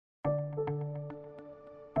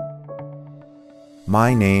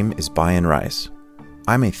My name is Byron Rice.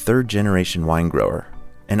 I'm a third-generation wine grower,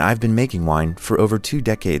 and I've been making wine for over 2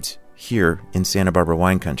 decades here in Santa Barbara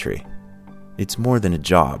wine country. It's more than a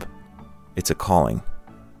job. It's a calling.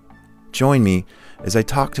 Join me as I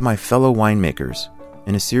talk to my fellow winemakers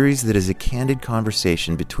in a series that is a candid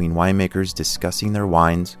conversation between winemakers discussing their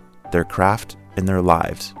wines, their craft, and their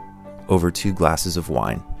lives over 2 glasses of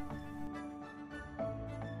wine.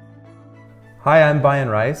 Hi, I'm Byron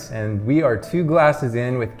Rice, and we are 2 glasses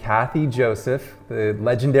in with Kathy Joseph, the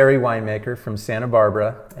legendary winemaker from Santa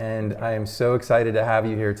Barbara, and I am so excited to have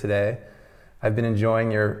you here today. I've been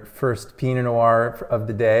enjoying your first Pinot Noir of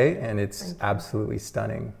the day, and it's absolutely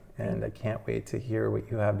stunning, and I can't wait to hear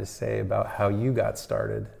what you have to say about how you got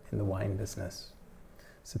started in the wine business.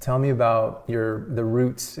 So tell me about the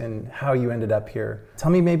roots and how you ended up here.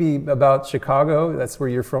 Tell me maybe about Chicago. That's where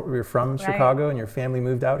you're from, right. Chicago, and your family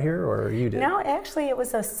moved out here, or you did? No, actually it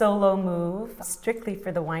was a solo move, strictly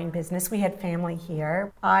for the wine business. We had family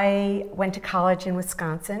here. I went to college in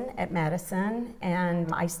Wisconsin at Madison,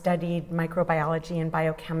 and I studied microbiology and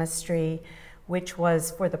biochemistry, which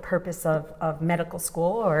was for the purpose of medical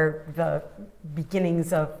school, or the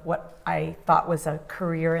beginnings of what I thought was a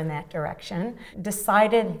career in that direction.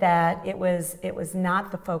 Decided that it was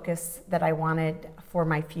not the focus that I wanted for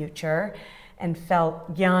my future, and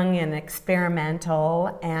felt young and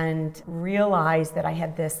experimental, and realized that I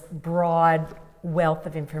had this broad wealth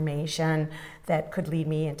of information that could lead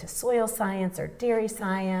me into soil science or dairy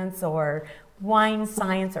science or wine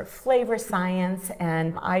science or flavor science,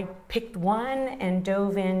 and I picked one and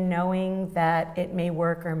dove in knowing that it may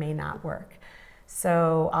work or may not work.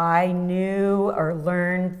 So I knew or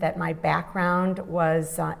learned that my background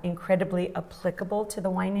was incredibly applicable to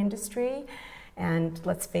the wine industry. And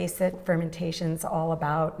let's face it, fermentation's all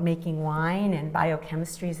about making wine, and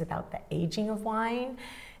biochemistry is about the aging of wine.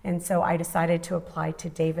 And so I decided to apply to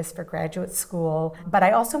Davis for graduate school. But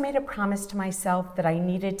I also made a promise to myself that I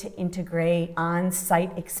needed to integrate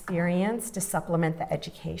on-site experience to supplement the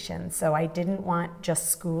education. So I didn't want just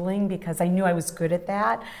schooling, because I knew I was good at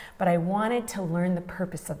that, but I wanted to learn the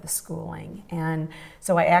purpose of the schooling. And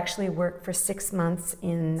so I actually worked for 6 months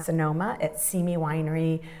in Sonoma at Simi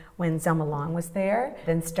Winery when Zelma Long was there,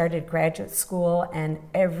 then started graduate school, and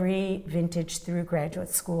every vintage through graduate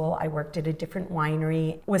school I worked at a different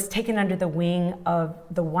winery, was taken under the wing of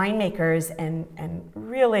the winemakers, and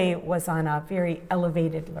really was on a very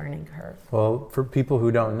elevated learning curve. Well, for people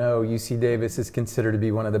who don't know, UC Davis is considered to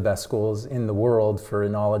be one of the best schools in the world for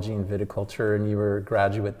enology and viticulture, and you were a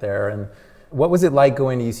graduate there. And what was it like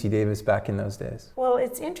going to UC Davis back in those days? Well,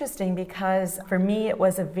 it's interesting, because for me it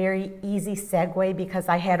was a very easy segue, because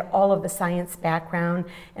I had all of the science background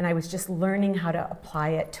and I was just learning how to apply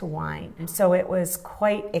it to wine. And so it was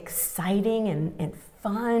quite exciting and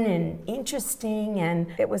fun and interesting, and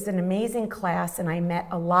it was an amazing class, and I met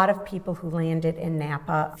a lot of people who landed in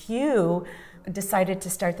Napa. Few decided to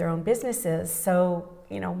start their own businesses, so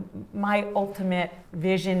my ultimate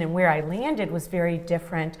vision and where I landed was very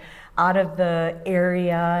different, out of the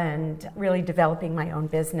area and really developing my own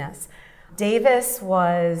business. Davis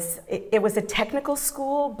was a technical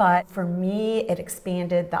school, but for me it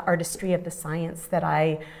expanded the artistry of the science that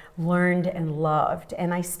I learned and loved,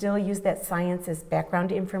 and I still use that science as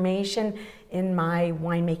background information in my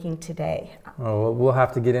winemaking today. Oh, well, we'll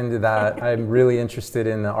have to get into that. I'm really interested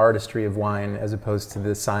in the artistry of wine as opposed to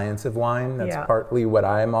the science of wine. That's partly what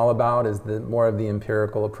I'm all about, is more of the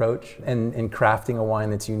empirical approach, and crafting a wine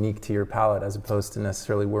that's unique to your palate, as opposed to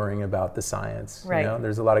necessarily worrying about the science. Right.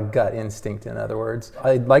 There's a lot of gut instinct, in other words.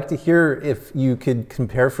 I'd like to hear if you could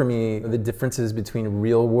compare for me the differences between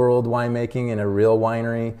real world winemaking in a real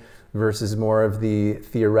winery versus more of the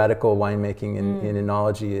theoretical winemaking in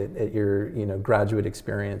enology at your graduate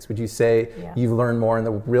experience. Would you say you've learned more in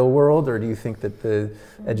the real world, or do you think that the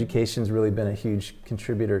education's really been a huge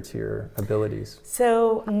contributor to your abilities?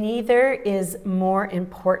 So neither is more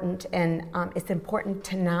important, and it's important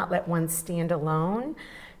to not let one stand alone.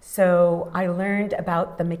 So I learned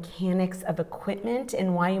about the mechanics of equipment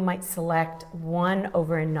and why you might select one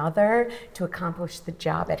over another to accomplish the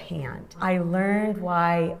job at hand. I learned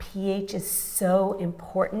why pH is so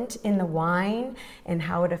important in the wine and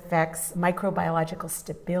how it affects microbiological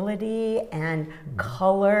stability and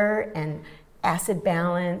color and acid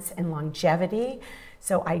balance and longevity.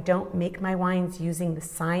 So I don't make my wines using the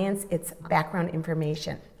science, it's background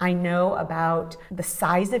information. I know about the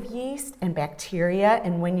size of yeast and bacteria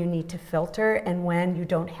and when you need to filter and when you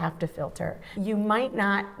don't have to filter. You might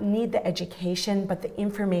not need the education, but the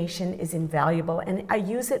information is invaluable. And I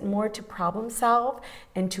use it more to problem solve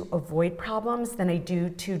and to avoid problems than I do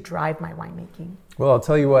to drive my winemaking. Well, I'll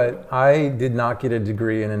tell you what, I did not get a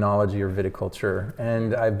degree in enology or viticulture,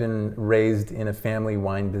 and I've been raised in a family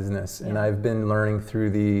wine business, and I've been learning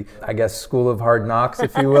through the, I guess, school of hard knocks,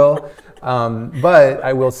 if you will. But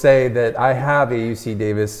I will say that I have a UC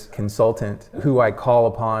Davis consultant who I call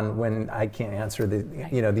upon when I can't answer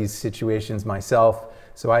these situations myself.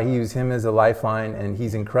 So I use him as a lifeline, and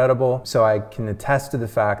he's incredible. So I can attest to the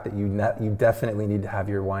fact that you definitely need to have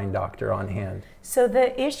your wine doctor on hand. So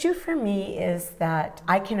the issue for me is that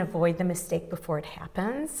I can avoid the mistake before it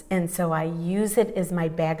happens, and so I use it as my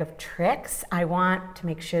bag of tricks. I want to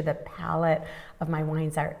make sure the palate of my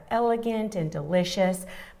wines are elegant and delicious,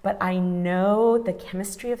 but I know the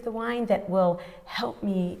chemistry of the wine that will help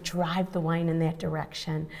me drive the wine in that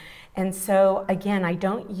direction. And so again, I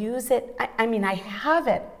don't use it, I mean, I have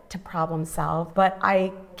it to problem solve, but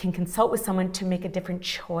I can consult with someone to make a different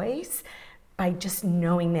choice by just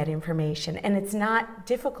knowing that information. And it's not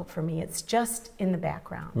difficult for me, it's just in the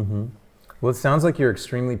background. Mm-hmm. Well, it sounds like you're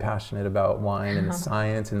extremely passionate about wine and the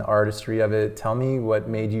science and the artistry of it. Tell me what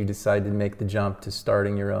made you decide to make the jump to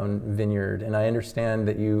starting your own vineyard. And I understand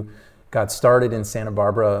that you got started in Santa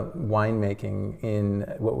Barbara winemaking in,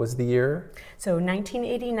 what was the year? So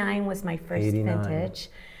 1989 was my first vintage.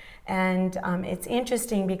 And it's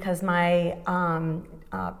interesting because my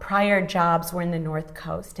prior jobs were in the North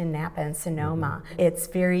Coast, in Napa and Sonoma. Mm-hmm. It's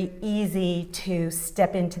very easy to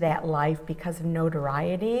step into that life because of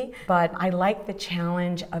notoriety, but I like the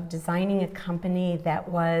challenge of designing a company that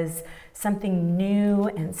was something new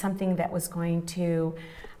and something that was going to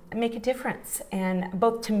make a difference, and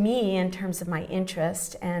both to me in terms of my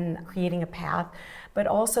interest and creating a path, but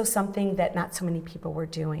also something that not so many people were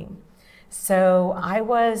doing. So I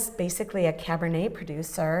was basically a Cabernet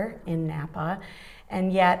producer in Napa,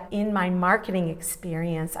 and yet in my marketing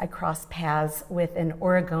experience, I crossed paths with an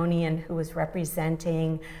Oregonian who was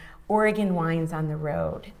representing Oregon wines on the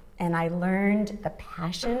road. And I learned the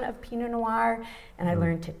passion of Pinot Noir, and I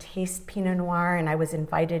learned to taste Pinot Noir, and I was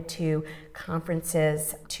invited to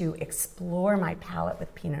conferences to explore my palate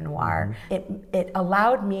with Pinot Noir. It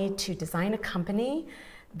allowed me to design a company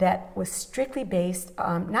that was strictly based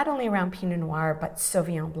not only around Pinot Noir, but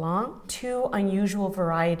Sauvignon Blanc, two unusual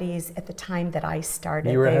varieties at the time that I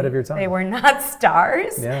started. You were ahead of your time. They were not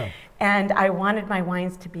stars. Yeah. And I wanted my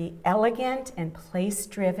wines to be elegant and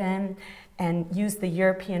place-driven and use the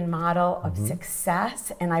European model of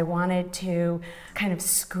success. And I wanted to kind of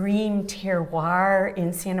scream terroir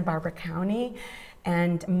in Santa Barbara County.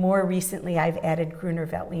 And more recently, I've added Gruner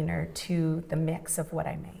Veltliner to the mix of what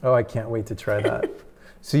I make. Oh, I can't wait to try that.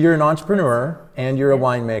 So you're an entrepreneur and you're a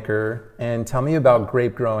winemaker, and tell me about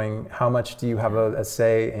grape growing. How much do you have a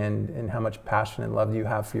say, and how much passion and love do you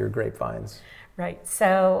have for your grapevines? Right,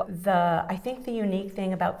 so I think the unique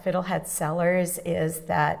thing about Fiddlehead Cellars is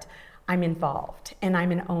that I'm involved and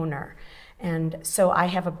I'm an owner. And so I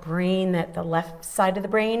have a brain that the left side of the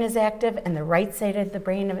brain is active and the right side of the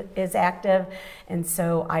brain is active. And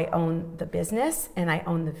so I own the business and I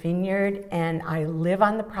own the vineyard and I live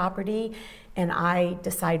on the property and I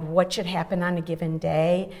decide what should happen on a given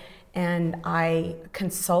day. And I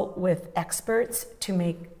consult with experts to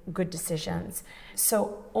make good decisions.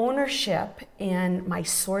 So ownership in my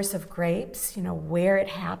source of grapes, where it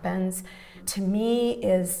happens, to me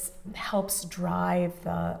helps drive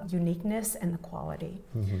the uniqueness and the quality.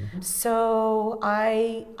 Mm-hmm. So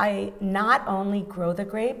I not only grow the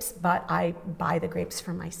grapes, but I buy the grapes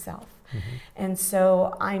for myself. Mm-hmm. And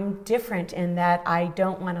so I'm different in that I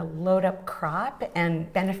don't want to load up crop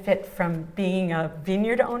and benefit from being a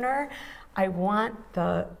vineyard owner. I want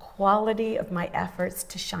the quality of my efforts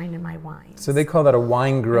to shine in my wines. So they call that a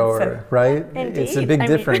wine grower, right? Indeed. It's a big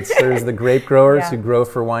difference. There's the grape growers who grow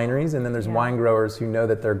for wineries, and then there's wine growers who know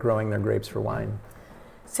that they're growing their grapes for wine.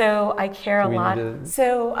 So I care a lot.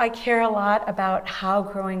 So I care a lot about how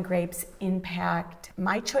growing grapes impact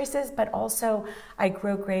my choices, but also I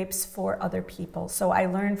grow grapes for other people. So I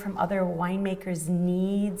learn from other winemakers'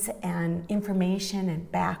 needs and information and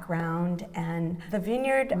background. And the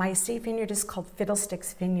vineyard, my estate vineyard, is called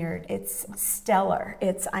Fiddlesticks Vineyard. It's stellar.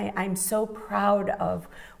 I'm so proud of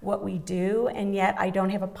what we do, and yet I don't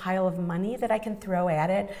have a pile of money that I can throw at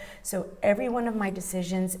it. So every one of my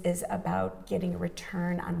decisions is about getting a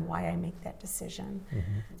return on why I make that decision.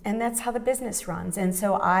 And that's how the business runs. And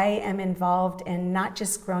so I am involved in not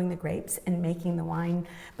just growing the grapes and making the wine,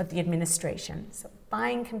 but the administration. So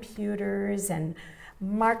buying computers and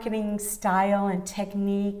marketing style and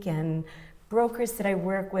technique and brokers that I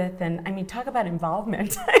work with, and I mean, talk about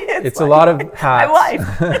involvement. It's like, a lot of hats. My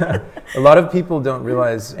life. A lot of people don't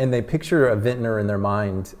realize, and they picture a vintner in their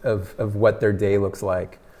mind of what their day looks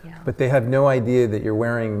like. Yeah. But they have no idea that you're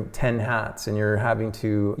wearing 10 hats and you're having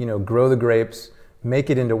to, grow the grapes, make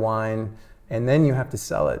it into wine, and then you have to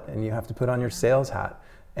sell it and you have to put on your sales hat.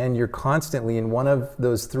 And you're constantly in one of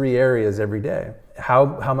those three areas every day.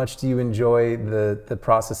 How much do you enjoy the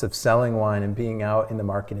process of selling wine and being out in the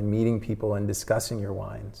market and meeting people and discussing your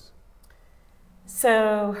wines?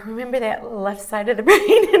 So remember that left side of the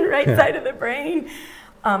brain and right side of the brain?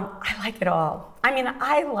 I like it all. I mean,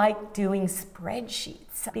 I like doing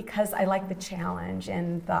spreadsheets because I like the challenge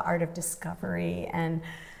and the art of discovery, and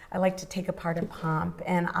I like to take apart a pomp,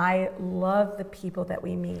 and I love the people that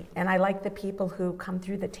we meet, and I like the people who come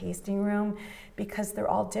through the tasting room because they're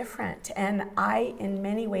all different, and I in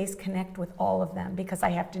many ways connect with all of them because I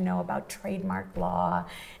have to know about trademark law,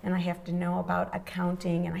 and I have to know about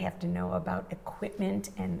accounting, and I have to know about equipment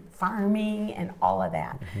and farming and all of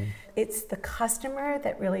that. It's the customer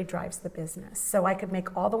that really drives the business. So I could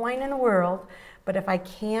make all the wine in the world, but if I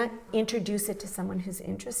can't introduce it to someone who's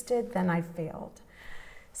interested, then I've failed.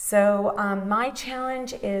 So my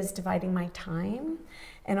challenge is dividing my time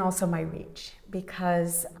and also my reach,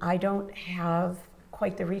 because I don't have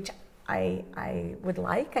quite the reach I would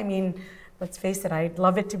like. I mean, let's face it, I'd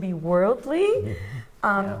love it to be worldly,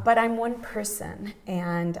 but I'm one person,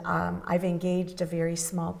 and I've engaged a very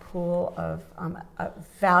small pool of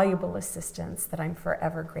valuable assistants that I'm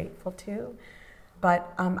forever grateful to.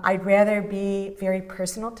 But I'd rather be very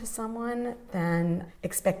personal to someone than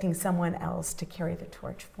expecting someone else to carry the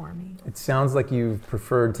torch for me. It sounds like you've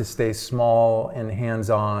preferred to stay small and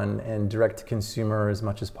hands-on and direct to consumer as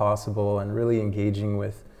much as possible and really engaging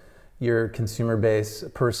with your consumer base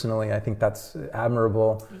personally. I think that's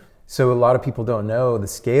admirable. So a lot of people don't know the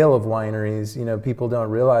scale of wineries. People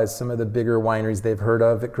don't realize some of the bigger wineries they've heard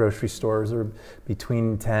of at grocery stores are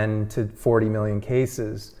between 10 to 40 million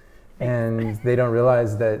cases. And they don't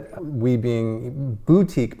realize that we, being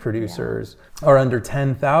boutique producers, are under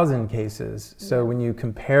 10,000 cases. So when you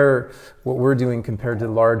compare what we're doing compared to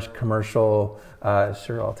large commercial,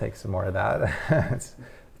 sure, I'll take some more of that.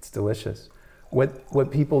 It's delicious. What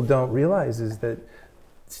people don't realize is that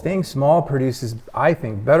staying small produces, I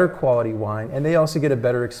think, better quality wine, and they also get a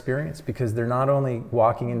better experience because they're not only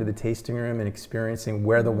walking into the tasting room and experiencing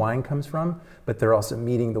where the wine comes from, but they're also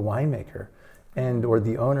meeting the winemaker or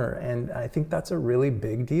the owner, and I think that's a really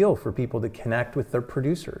big deal for people to connect with their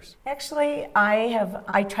producers. Actually,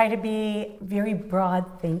 I try to be very broad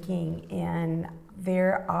thinking, and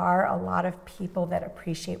there are a lot of people that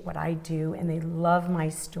appreciate what I do and they love my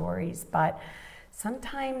stories, but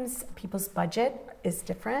sometimes people's budget is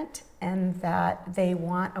different and that they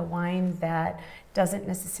want a wine that doesn't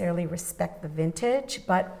necessarily respect the vintage,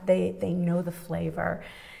 but they know the flavor.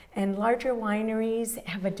 And larger wineries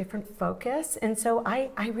have a different focus, and so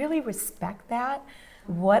I really respect that.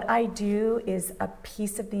 What I do is a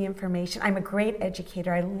piece of the information. I'm a great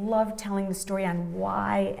educator. I love telling the story on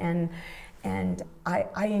why, and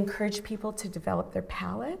I encourage people to develop their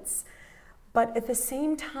palates. But at the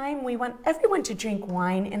same time, we want everyone to drink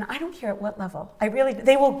wine, and I don't care at what level.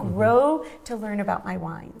 They will grow to learn about my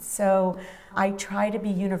wines. So I try to be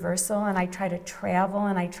universal, and I try to travel,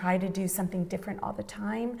 and I try to do something different all the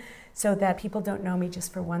time so that people don't know me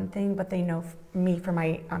just for one thing, but they know me for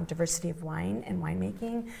my diversity of wine and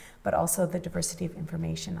winemaking, but also the diversity of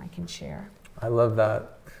information I can share. I love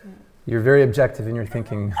that. You're very objective in your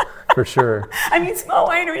thinking, for sure. I mean, small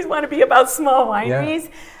wineries want to be about small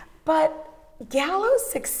wineries, but Gallo's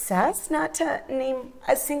success, not to name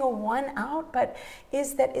a single one out, but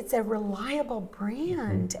is that it's a reliable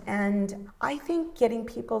brand. And I think getting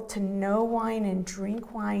people to know wine and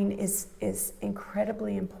drink wine is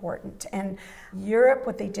incredibly important. And Europe,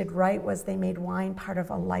 what they did right was they made wine part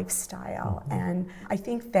of a lifestyle. And I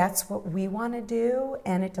think that's what we want to do,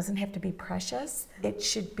 and it doesn't have to be precious. It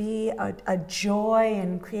should be a joy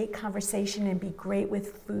and create conversation and be great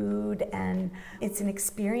with food, and it's an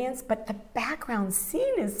experience, but the background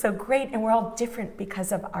scene is so great, and we're all different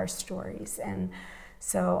because of our stories. And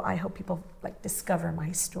so I hope people discover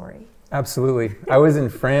my story. Absolutely. I was in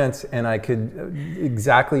France, and I could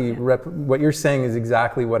exactly what you're saying is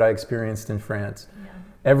exactly what I experienced in France.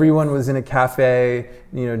 everyone was in a cafe,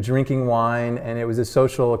 drinking wine, and it was a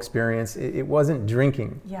social experience. It wasn't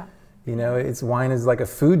drinking. Yeah. Wine is like a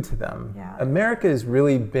food to them. Yeah. America has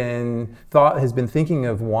been thinking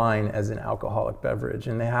of wine as an alcoholic beverage,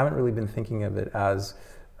 and they haven't really been thinking of it as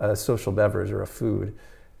a social beverage or a food.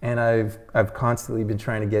 And I've constantly been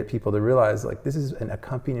trying to get people to realize, like, this is an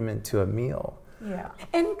accompaniment to a meal. Yeah.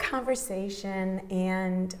 And conversation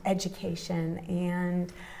and education,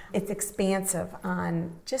 and it's expansive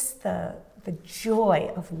on just the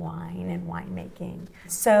joy of wine and winemaking.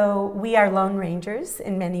 So we are lone rangers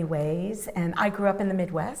in many ways, and I grew up in the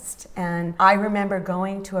Midwest, and I remember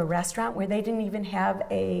going to a restaurant where they didn't even have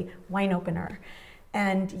a wine opener.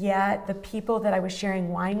 And yet the people that I was sharing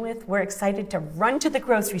wine with were excited to run to the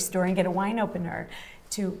grocery store and get a wine opener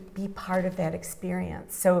to be part of that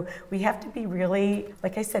experience. So we have to be really,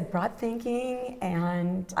 like I said, broad thinking,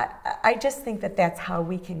 and I just think that that's how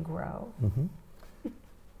we can grow. Mm-hmm.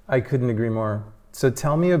 I couldn't agree more. So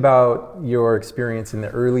tell me about your experience in the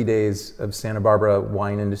early days of Santa Barbara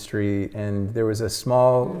wine industry. And there was a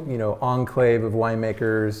small, enclave of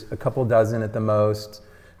winemakers, a couple dozen at the most,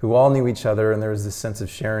 who all knew each other, and there was this sense of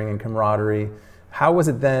sharing and camaraderie. How was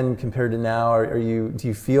it then compared to now? Do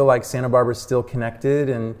you feel like Santa Barbara is still connected?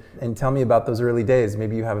 And tell me about those early days.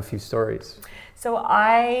 Maybe you have a few stories. So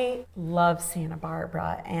I love Santa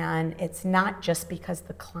Barbara, and it's not just because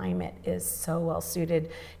the climate is so well suited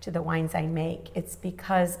to the wines I make. It's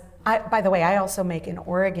because, by the way, I also make an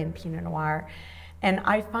Oregon Pinot Noir, and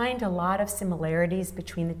I find a lot of similarities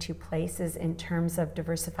between the two places in terms of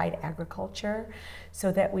diversified agriculture,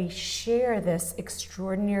 so that we share this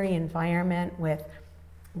extraordinary environment with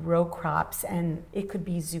row crops, and it could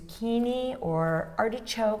be zucchini or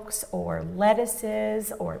artichokes or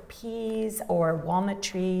lettuces or peas or walnut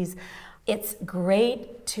trees. It's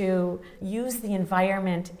great to use the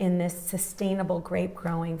environment in this sustainable grape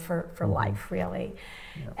growing for life, really.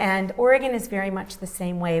 Yeah. And Oregon is very much the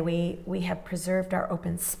same way. We have preserved our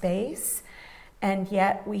open space, and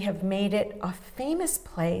yet we have made it a famous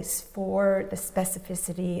place for the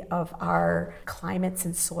specificity of our climates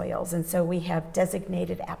and soils. And so we have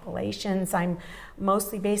designated appellations. I'm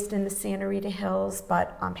mostly based in the Santa Rita Hills,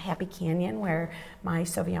 but Happy Canyon, where my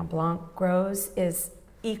Sauvignon Blanc grows, is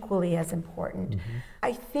equally as important. Mm-hmm.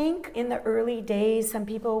 I think in the early days, some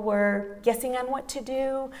people were guessing on what to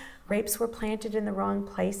do. Grapes were planted in the wrong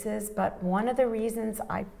places, but one of the reasons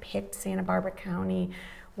I picked Santa Barbara County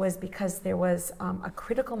was because there was a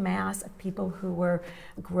critical mass of people who were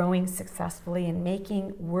growing successfully and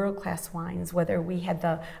making world-class wines, whether we had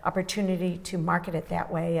the opportunity to market it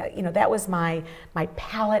that way. That was my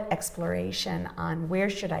palate exploration on where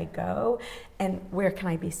should I go and where can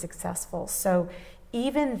I be successful. So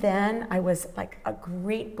even then, I was like a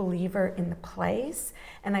great believer in the place,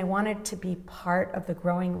 and I wanted to be part of the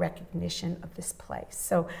growing recognition of this place.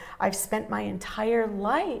 So I've spent my entire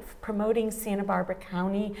life promoting Santa Barbara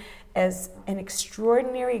County as an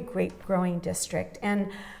extraordinary grape growing district. And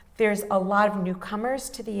there's a lot of newcomers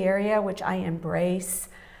to the area, which I embrace.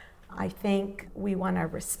 I think we want to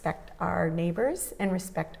respect our neighbors and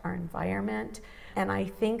respect our environment. And I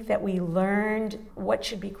think that we learned what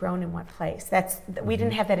should be grown in what place. We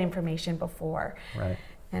didn't have that information before. Right.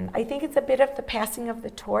 And I think it's a bit of the passing of the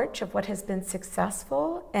torch of what has been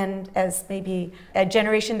successful. And as maybe a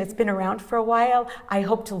generation that's been around for a while, I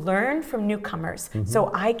hope to learn from newcomers. Mm-hmm.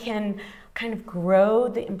 So I can kind of grow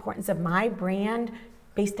the importance of my brand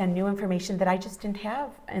based on new information that I just didn't have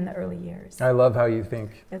in the early years. I love how you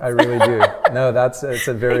think. I really do. No, it's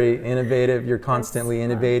a very innovative, you're constantly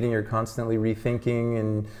innovating, you're constantly rethinking,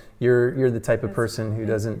 and you're the type of person who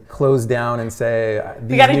doesn't close down and say,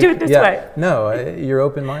 we got to do it this way. No, you're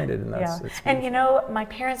open-minded, and that's and my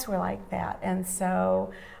parents were like that, and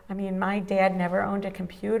so my dad never owned a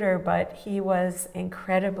computer, but he was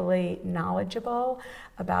incredibly knowledgeable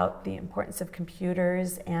about the importance of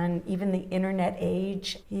computers and even the internet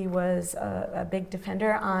age. He was a big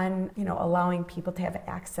defender on, allowing people to have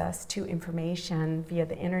access to information via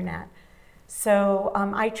the internet. So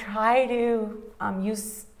I try to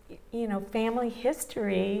use, family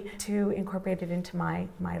history to incorporate it into my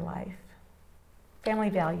life. Family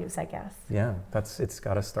values, I guess. Yeah, it's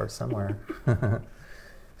got to start somewhere.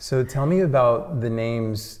 So tell me about the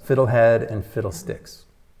names Fiddlehead and Fiddlesticks.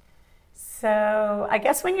 So I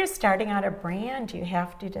guess when you're starting out a brand, you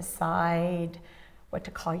have to decide what to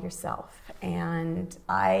call yourself. And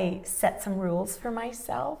I set some rules for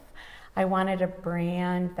myself. I wanted a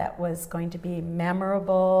brand that was going to be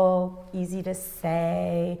memorable, easy to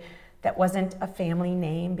say, that wasn't a family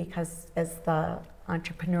name, because as the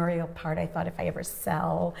entrepreneurial part. I thought, if I ever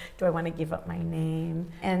sell, do I want to give up my name?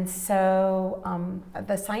 And so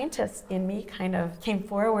the scientist in me kind of came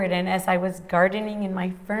forward, and as I was gardening in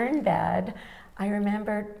my fern bed, I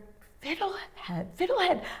remembered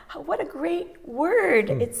fiddlehead, what a great word.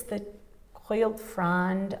 It's the coiled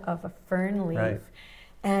frond of a fern leaf. Right.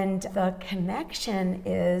 And the connection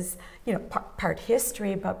is, part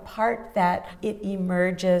history, but part that it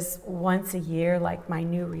emerges once a year, like my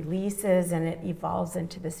new releases, and it evolves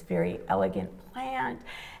into this very elegant plant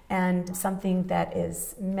and something that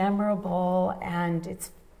is memorable, and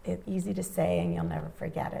it's easy to say and you'll never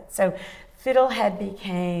forget it. So Fiddlehead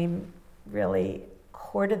became really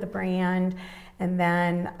core to the brand, and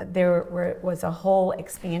then there was a whole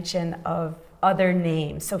expansion of other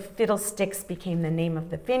names. So Fiddlesticks became the name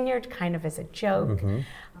of the vineyard, kind of as a joke.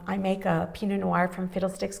 I make a Pinot Noir from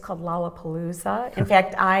Fiddlesticks called Lollapalooza. In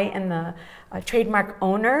fact, I am the trademark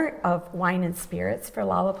owner of wine and spirits for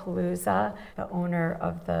Lollapalooza. The owner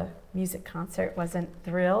of the music concert wasn't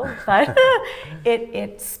thrilled, but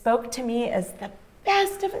it spoke to me as the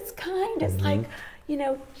best of its kind. It's like,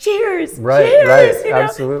 cheers, right, cheers. Right,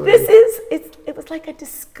 absolutely. It was like a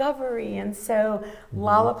discovery, and so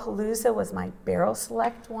Lollapalooza was my barrel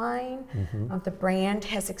select wine. The brand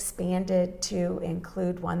has expanded to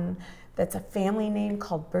include one that's a family name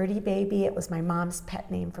called Birdie Baby. It was my mom's pet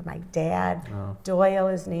name for my dad. Oh. Doyle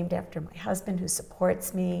is named after my husband, who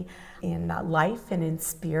supports me in life and in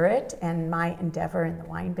spirit and my endeavor in the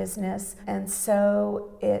wine business. And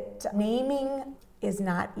so naming is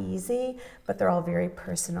not easy, but they're all very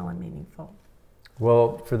personal and meaningful.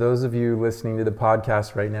 Well, for those of you listening to the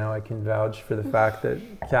podcast right now, I can vouch for the fact that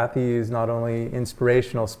Kathy is not only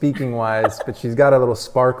inspirational speaking-wise, but she's got a little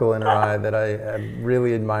sparkle in her eye that I am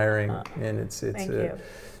really admiring, and it's a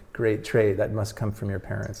great trait that must come from your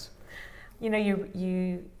parents.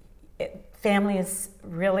 Family is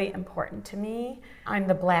really important to me. I'm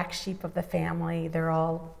the black sheep of the family. They're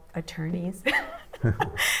all attorneys.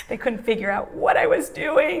 They couldn't figure out what I was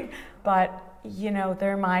doing, but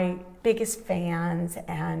they're my biggest fans,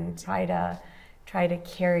 and try to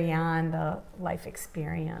carry on the life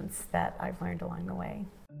experience that I've learned along the way.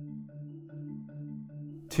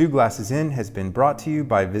 Two Glasses In has been brought to you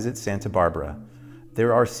by Visit Santa Barbara.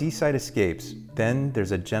 There are seaside escapes, then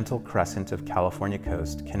there's a gentle crescent of California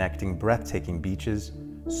coast connecting breathtaking beaches,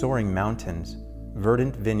 soaring mountains,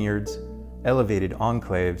 verdant vineyards, elevated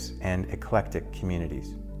enclaves, and eclectic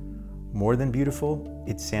communities. More than beautiful,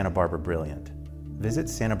 it's Santa Barbara brilliant. Visit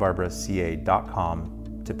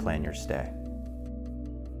santabarbaraca.com to plan your stay.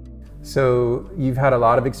 So you've had a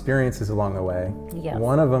lot of experiences along the way. Yes.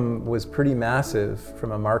 One of them was pretty massive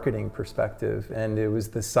from a marketing perspective, and it was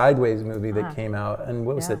the Sideways movie that came out. And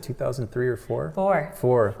what was that, 2003 or 4? 4.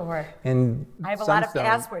 4. And I have a lot of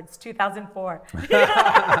passwords, 2004.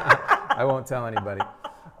 I won't tell anybody.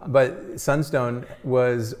 But Sunstone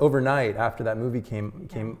was overnight after that movie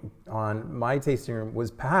came on. My tasting room was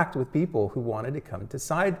packed with people who wanted to come to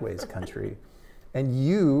Sideways country. And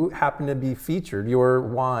you happened to be featured. Your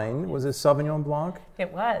wine was a Sauvignon Blanc.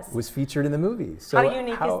 It was featured in the movie. So how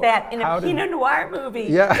unique is that in a Pinot Noir movie?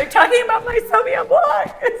 Yeah. They're talking about my Sauvignon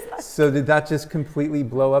Blanc. So did that just completely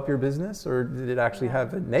blow up your business, or did it actually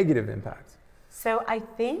have a negative impact? So I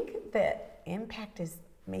think the impact is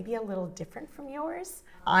maybe a little different from yours.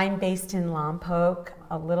 I'm based in Lompoc,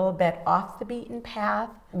 a little bit off the beaten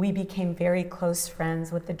path. We became very close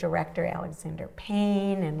friends with the director, Alexander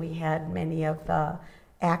Payne, and we had many of the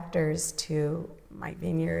actors to my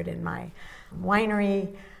vineyard and my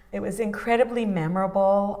winery. It was incredibly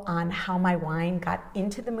memorable on how my wine got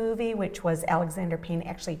into the movie, which was Alexander Payne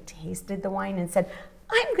actually tasted the wine and said,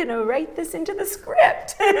 "I'm going to write this into the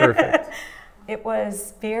script." Perfect. It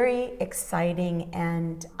was very exciting,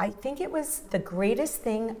 and I think it was the greatest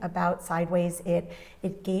thing about Sideways.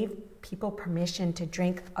 It gave people permission to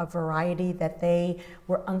drink a variety that they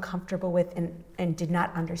were uncomfortable with and did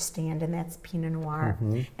not understand, and that's Pinot Noir.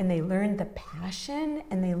 And they learned the passion,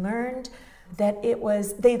 and they learned that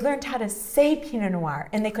they learned how to say Pinot Noir,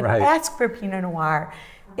 and they could ask for Pinot Noir.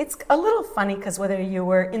 It's a little funny because whether you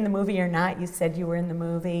were in the movie or not, you said you were in the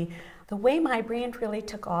movie. The way my brand really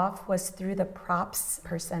took off was through the props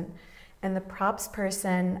person. And the props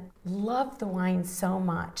person loved the wine so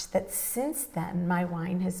much that since then, my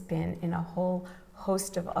wine has been in a whole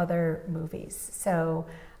host of other movies. So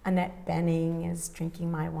Annette Bening is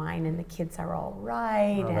drinking my wine, and the kids are all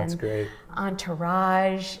right. Oh, that's great.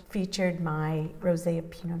 Entourage featured my Rosé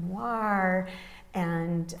of Pinot Noir.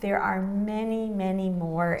 And there are many, many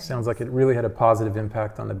more. Sounds like it really had a positive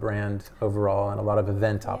impact on the brand overall, and a lot of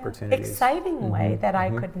event opportunities. Exciting way that I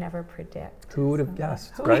could never predict. Who would have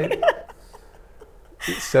guessed, right?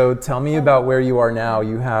 So tell me about where you are now.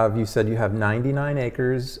 You said you have 99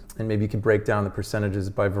 acres, and maybe you could break down the percentages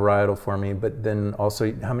by varietal for me, but then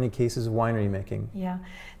also how many cases of wine are you making? Yeah,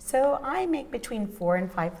 so I make between 4,000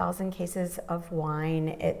 and 5,000 cases of wine.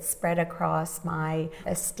 It's spread across my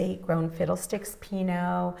estate-grown Fiddlesticks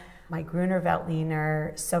Pinot, my Gruner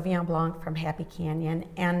Veltliner, Sauvignon Blanc from Happy Canyon,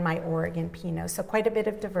 and my Oregon Pinot, so quite a bit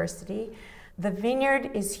of diversity. The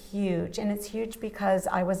vineyard is huge, and it's huge because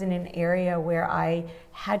I was in an area where I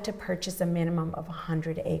had to purchase a minimum of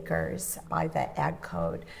 100 acres by the Ag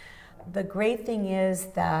Code. The great thing is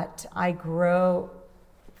that I grow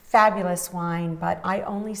fabulous wine, but I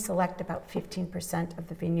only select about 15% of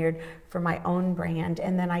the vineyard for my own brand,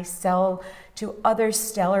 and then I sell to other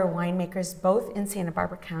stellar winemakers, both in Santa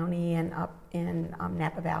Barbara County and up in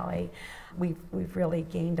Napa Valley. We've really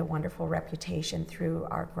gained a wonderful reputation through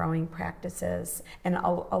our growing practices, and a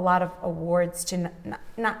lot of awards to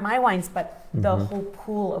not my wines, but the whole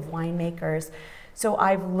pool of winemakers. So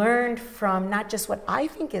I've learned from not just what I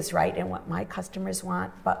think is right and what my customers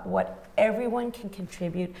want, but what everyone can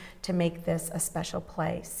contribute to make this a special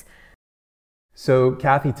place. So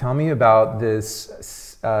Kathy, tell me about this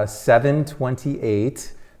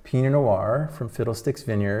 728 Pinot Noir from Fiddlesticks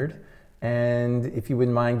Vineyard, and if you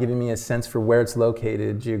wouldn't mind giving me a sense for where it's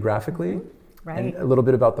located geographically, Right. and a little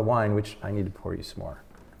bit about the wine, which I need to pour you some more.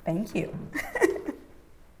 Thank you.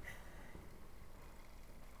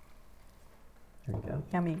 There you go.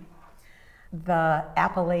 Yummy. The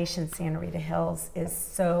Appalachian Santa Rita Hills is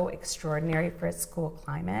so extraordinary for its cool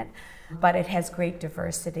climate, but it has great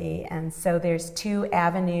diversity. And so there's 2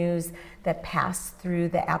 avenues that pass through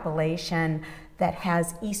the Appalachian that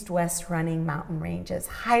has east-west running mountain ranges,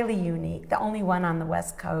 highly unique, the only one on the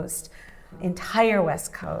West Coast, entire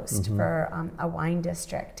West Coast for a wine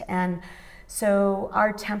district. And so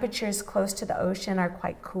our temperatures close to the ocean are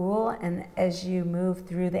quite cool, and as you move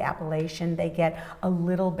through the Appalachian, they get a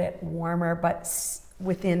little bit warmer, but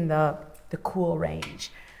within the cool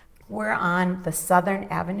range. We're on the Southern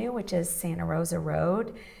Avenue, which is Santa Rosa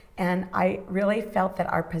Road, and I really felt that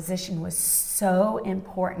our position was so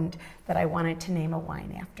important that I wanted to name a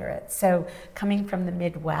wine after it. So coming from the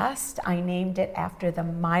Midwest, I named it after the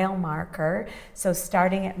mile marker. So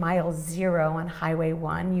starting at mile 0 on Highway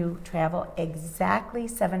 1, you travel exactly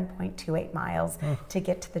 7.28 miles to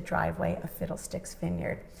get to the driveway of Fiddlesticks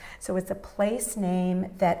Vineyard. So it's a place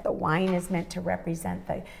name that the wine is meant to represent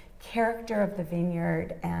the character of the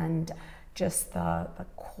vineyard and just the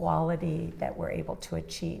quality that we're able to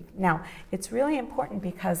achieve. Now, it's really important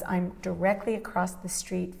because I'm directly across the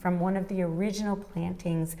street from one of the original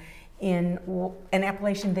plantings in an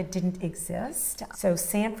appellation that didn't exist. So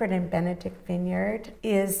Sanford and Benedict Vineyard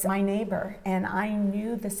is my neighbor, and I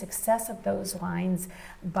knew the success of those wines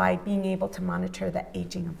by being able to monitor the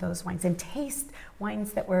aging of those wines and taste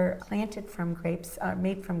wines that were planted from grapes,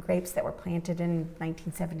 made from grapes that were planted in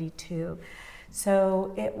 1972.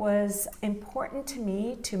 So it was important to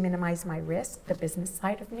me to minimize my risk, the business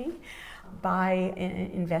side of me, by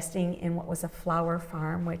investing in what was a flower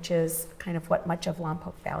farm, which is kind of what much of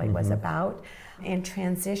Lompoc Valley was about, and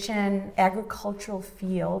transition agricultural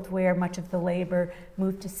field where much of the labor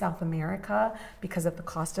moved to South America because of the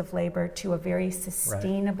cost of labor to a very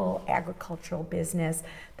sustainable agricultural business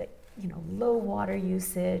that, low water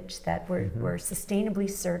usage, that were sustainably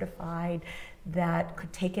certified, that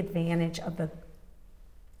could take advantage of the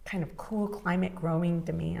kind of cool climate growing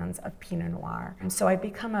demands of Pinot Noir. And so I've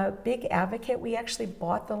become a big advocate. We actually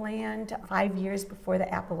bought the land 5 years before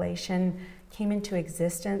the appellation came into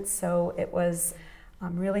existence, so it was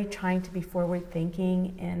really trying to be forward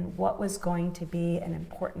thinking in what was going to be an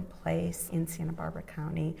important place in Santa Barbara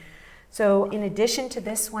County. So in addition to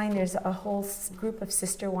this wine, there's a whole group of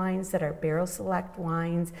sister wines that are barrel select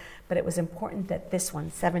wines, but it was important that this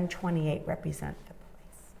one, 728, represent the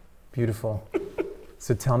place. Beautiful.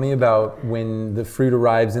 So tell me about when the fruit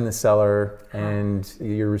arrives in the cellar and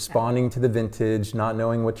you're responding to the vintage, not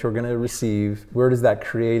knowing what you're going to receive. Where does that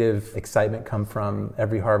creative excitement come from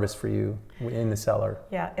every harvest for you in the cellar?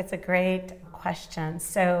 Yeah, it's a great question.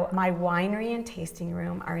 So my winery and tasting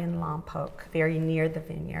room are in Lompoc, very near the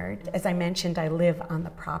vineyard. As I mentioned, I live on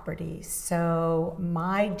the property. So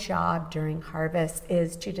my job during harvest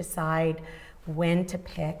is to decide when to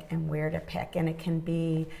pick and where to pick. And it can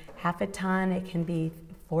be half a ton, it can be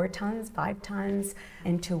 4 tons, 5 tons,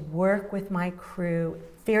 and to work with my crew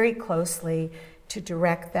very closely to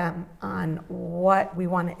direct them on what we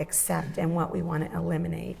want to accept and what we want to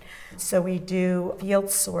eliminate. So we do field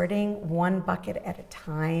sorting 1 bucket at a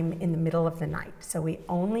time in the middle of the night. So we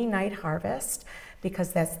only night harvest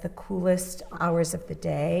because that's the coolest hours of the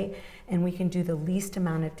day, and we can do the least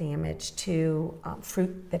amount of damage to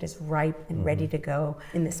fruit that is ripe and ready to go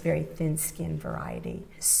in this very thin-skinned variety.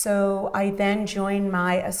 So I then join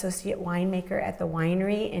my associate winemaker at the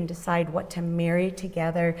winery and decide what to marry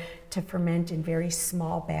together to ferment in very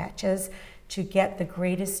small batches to get the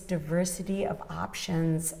greatest diversity of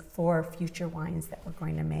options for future wines that we're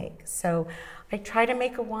going to make. So I try to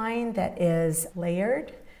make a wine that is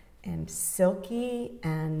layered and silky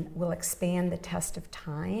and will expand the test of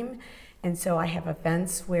time. And so I have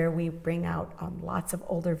events where we bring out lots of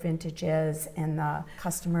older vintages, and the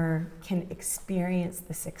customer can experience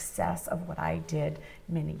the success of what I did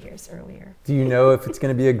many years earlier. Do you know if it's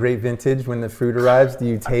going to be a great vintage when the fruit arrives? Do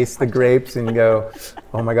you taste the grapes and go,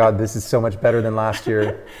 oh my God, this is so much better than last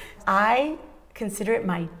year? I consider it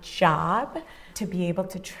my job to be able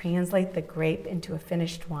to translate the grape into a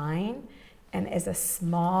finished wine. And as a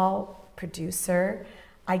small producer,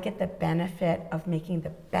 I get the benefit of making the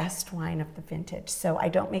best wine of the vintage. So I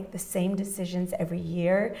don't make the same decisions every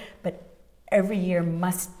year, but every year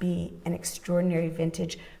must be an extraordinary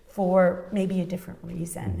vintage for maybe a different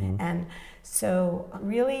reason. And so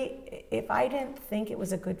really, if I didn't think it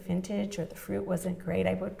was a good vintage or the fruit wasn't great,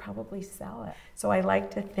 I would probably sell it. So I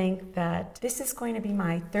like to think that this is going to be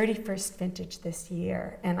my 31st vintage this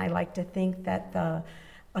year, and I like to think that the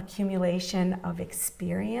accumulation of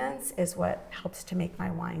experience is what helps to make my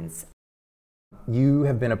wines. You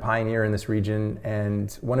have been a pioneer in this region,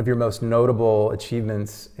 and one of your most notable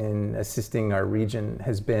achievements in assisting our region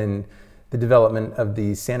has been the development of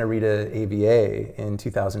the Santa Rita AVA in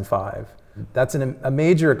 2005. That's a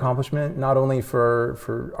major accomplishment, not only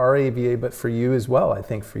for our AVA, but for you as well, I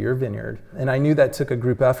think, for your vineyard. And I knew that took a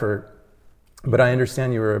group effort, but I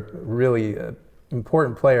understand you were a really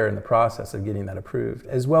important player in the process of getting that approved,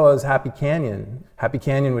 as well as Happy Canyon. Happy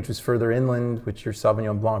Canyon, which was further inland, which your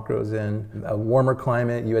Sauvignon Blanc grows in, a warmer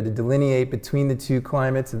climate. You had to delineate between the two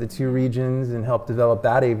climates of the two regions and help develop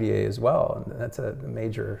that AVA as well. And that's a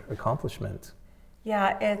major accomplishment.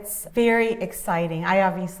 Yeah, it's very exciting. I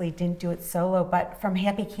obviously didn't do it solo, but from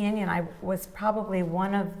Happy Canyon, I was probably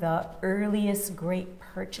one of the earliest grape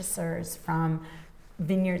purchasers from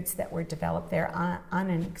vineyards that were developed there on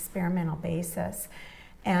an experimental basis.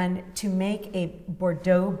 And to make a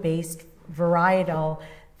Bordeaux-based varietal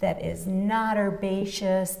that is not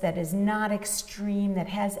herbaceous, that is not extreme, that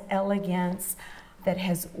has elegance, that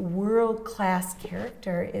has world-class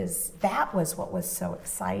character, that was what was so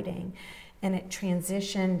exciting. And it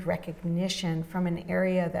transitioned recognition from an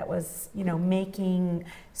area that was, making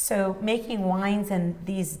wines in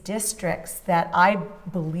these districts that I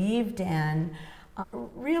believed in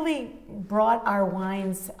really brought our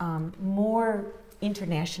wines more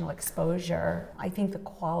international exposure. I think the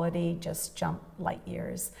quality just jumped light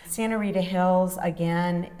years. Santa Rita Hills,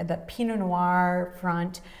 again, the Pinot Noir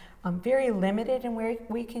front, very limited in where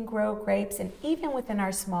we can grow grapes, and even within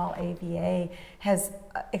our small AVA has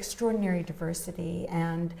extraordinary diversity.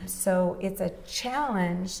 And so it's a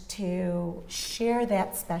challenge to share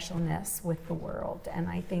that specialness with the world. And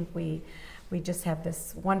I think we just have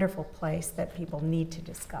this wonderful place that people need to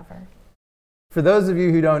discover. For those of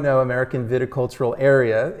you who don't know, American Viticultural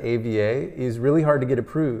Area, AVA, is really hard to get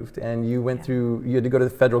approved. And you went through, you had to go to the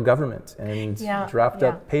federal government and draft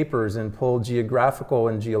up papers and pull geographical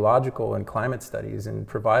and geological and climate studies and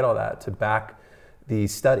provide all that to back the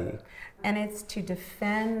study. And it's to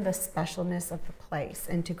defend the specialness of the place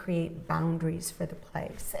and to create boundaries for the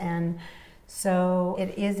place. And so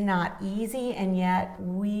it is not easy, and yet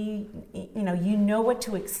you know what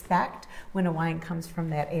to expect when a wine comes from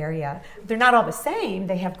that area. They're not all the same,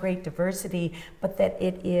 they have great diversity, but that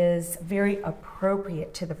it is very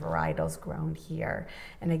appropriate to the varietals grown here.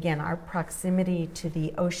 And again, our proximity to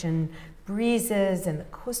the ocean breezes and the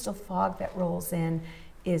coastal fog that rolls in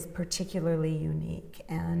is particularly unique,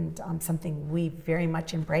 and something we very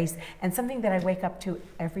much embrace, and something that I wake up to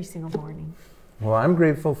every single morning. Well, I'm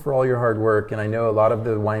grateful for all your hard work, and I know a lot of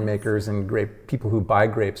the winemakers and people who buy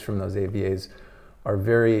grapes from those AVAs are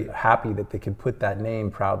very happy that they can put that name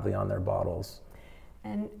proudly on their bottles.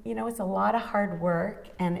 And it's a lot of hard work,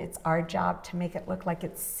 and it's our job to make it look like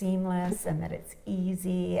it's seamless and that it's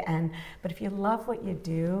easy. But if you love what you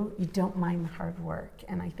do, you don't mind the hard work.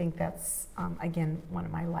 And I think that's, again, one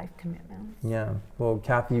of my life commitments. Yeah. Well,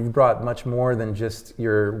 Kathy, you've brought much more than just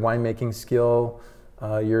your winemaking skill,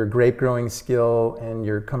 your grape growing skill, and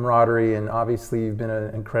your camaraderie, and obviously you've been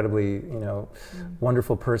an incredibly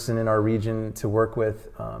wonderful person in our region to work with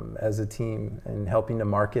as a team and helping to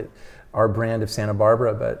market our brand of Santa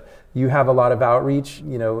Barbara. But you have a lot of outreach,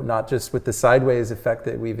 not just with the sideways effect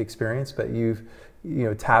that we've experienced, but you've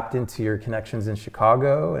tapped into your connections in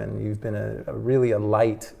Chicago, and you've been really a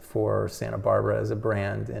light for Santa Barbara as a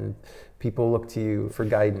brand, and people look to you for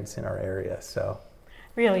guidance in our area. So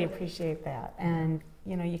really appreciate that. And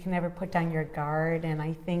you can never put down your guard, and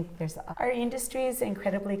I think our industry is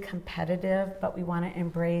incredibly competitive, but we want to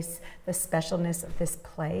embrace the specialness of this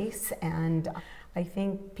place, and I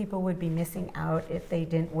think people would be missing out if they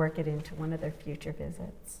didn't work it into one of their future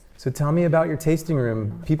visits. So tell me about your tasting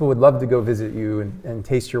room. People would love to go visit you and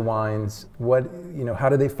taste your wines. How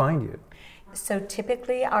do they find you? So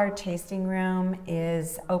typically our tasting room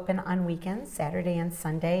is open on weekends, Saturday and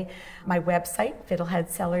Sunday. My website,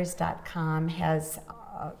 fiddleheadcellars.com, has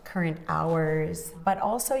current hours, but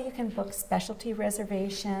also you can book specialty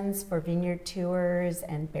reservations for vineyard tours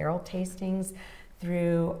and barrel tastings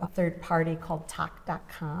through a third party called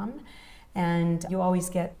Talk.com. And you always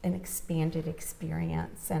get an expanded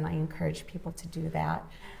experience, and I encourage people to do that.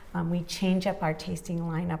 We change up our tasting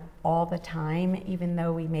lineup all the time. Even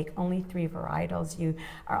though we make only 3 varietals, you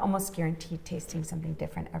are almost guaranteed tasting something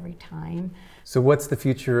different every time. So what's the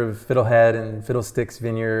future of Fiddlehead and Fiddlesticks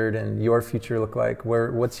Vineyard and your future look like?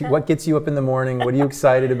 What gets you up in the morning? What are you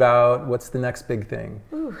excited about? What's the next big thing?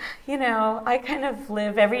 Ooh, I kind of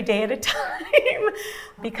live every day at a time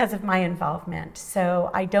because of my involvement.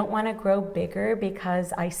 So I don't want to grow bigger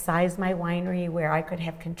because I size my winery where I could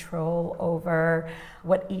have control over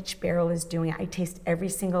what each barrel is doing. I taste every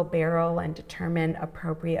single barrel and determine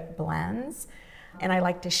appropriate blends. And I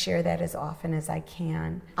like to share that as often as I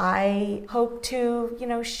can. I hope to,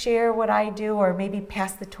 share what I do, or maybe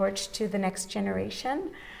pass the torch to the next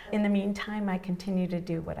generation. In the meantime, I continue to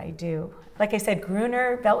do what I do. Like I said,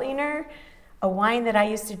 Gruner Veltliner, a wine that I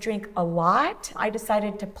used to drink a lot, I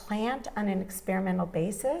decided to plant on an experimental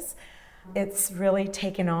basis. It's really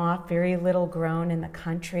taken off, very little grown in the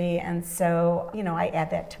country, and so, I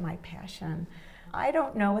add that to my passion. I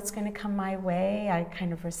don't know what's going to come my way. I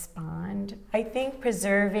kind of respond. I think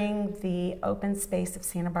preserving the open space of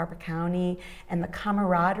Santa Barbara County and the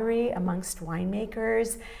camaraderie amongst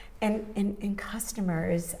winemakers and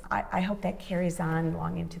customers, I hope that carries on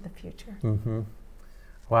long into the future. Mm-hmm.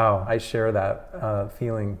 Wow, I share that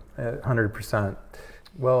feeling 100%.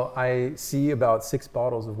 Well, I see about 6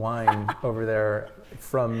 bottles of wine over there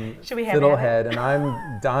from Fiddlehead, and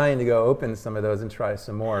I'm dying to go open some of those and try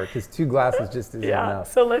some more, because 2 glasses just isn't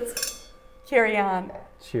enough. So let's carry on.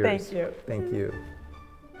 Cheers. Thank you. Thank you.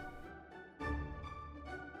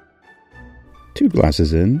 2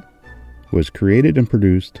 Glasses In was created and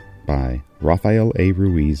produced by Rafael A.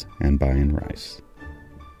 Ruiz and Brian Rice.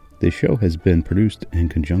 This show has been produced in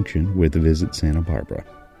conjunction with Visit Santa Barbara.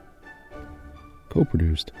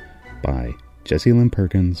 Co-produced by Jesse Lynn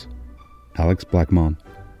Perkins, Alex Blackmon,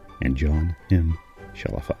 and John M.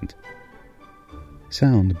 Chalafant.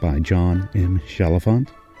 Sound by John M. Chalafant,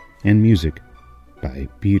 and music by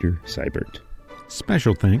Peter Seibert.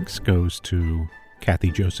 Special thanks goes to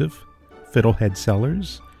Kathy Joseph, Fiddlehead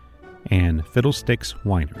Cellars, and Fiddlesticks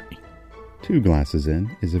Winery. 2 Glasses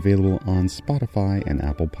In is available on Spotify and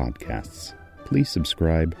Apple Podcasts. Please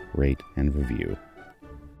subscribe, rate, and review.